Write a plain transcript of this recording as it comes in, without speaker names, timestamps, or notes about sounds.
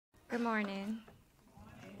Good morning.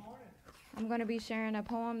 I'm going to be sharing a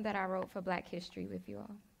poem that I wrote for Black History with you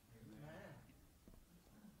all.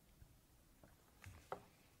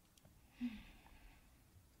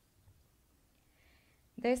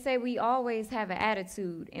 They say we always have an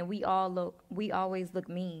attitude and we always look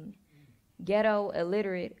mean. Ghetto,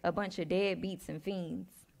 illiterate, a bunch of deadbeats and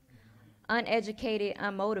fiends. Uneducated,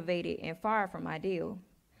 unmotivated, and far from ideal.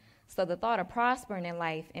 So the thought of prospering in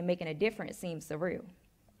life and making a difference seems surreal.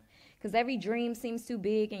 Because every dream seems too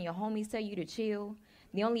big and your homies tell you to chill.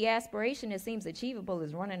 The only aspiration that seems achievable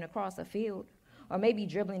is running across a field or maybe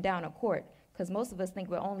dribbling down a court, because most of us think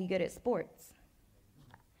we're only good at sports.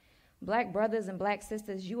 Black brothers and black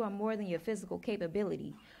sisters, you are more than your physical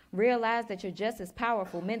capability. Realize that you're just as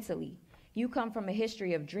powerful mentally. You come from a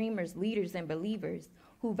history of dreamers, leaders, and believers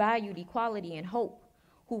who valued equality and hope,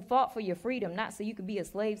 who fought for your freedom, not so you could be a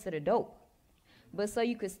slave to the dope, but so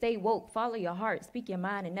you could stay woke, follow your heart, speak your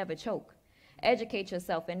mind, and never choke. Educate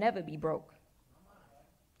yourself and never be broke.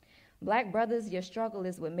 Black brothers, your struggle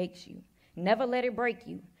is what makes you. Never let it break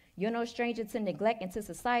you. You're no stranger to neglect, and to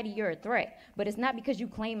society you're a threat. But it's not because you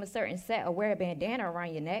claim a certain set or wear a bandana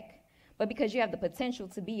around your neck, but because you have the potential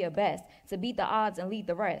to be your best, to beat the odds and lead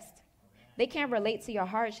the rest. They can't relate to your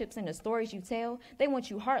hardships and the stories you tell. They want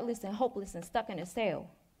you heartless and hopeless and stuck in a cell.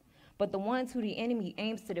 But the ones who the enemy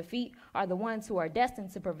aims to defeat are the ones who are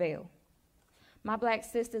destined to prevail. My black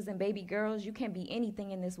sisters and baby girls, you can be anything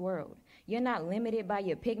in this world. You're not limited by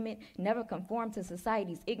your pigment. Never conform to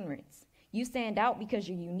society's ignorance. You stand out because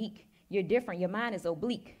you're unique. You're different. Your mind is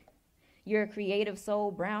oblique. You're a creative soul,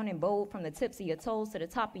 brown and bold, from the tips of your toes to the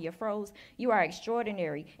top of your froze. You are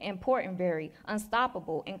extraordinary, important, very,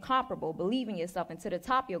 unstoppable, incomparable. Believe in yourself, and to the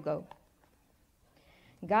top you'll go.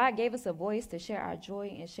 God gave us a voice to share our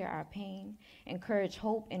joy and share our pain, encourage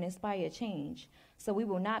hope and inspire change. So we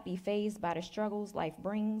will not be fazed by the struggles life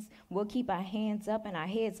brings. We'll keep our hands up and our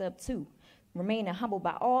heads up too. Remaining humble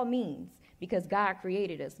by all means, because God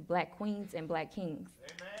created us black queens and black kings.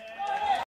 Amen.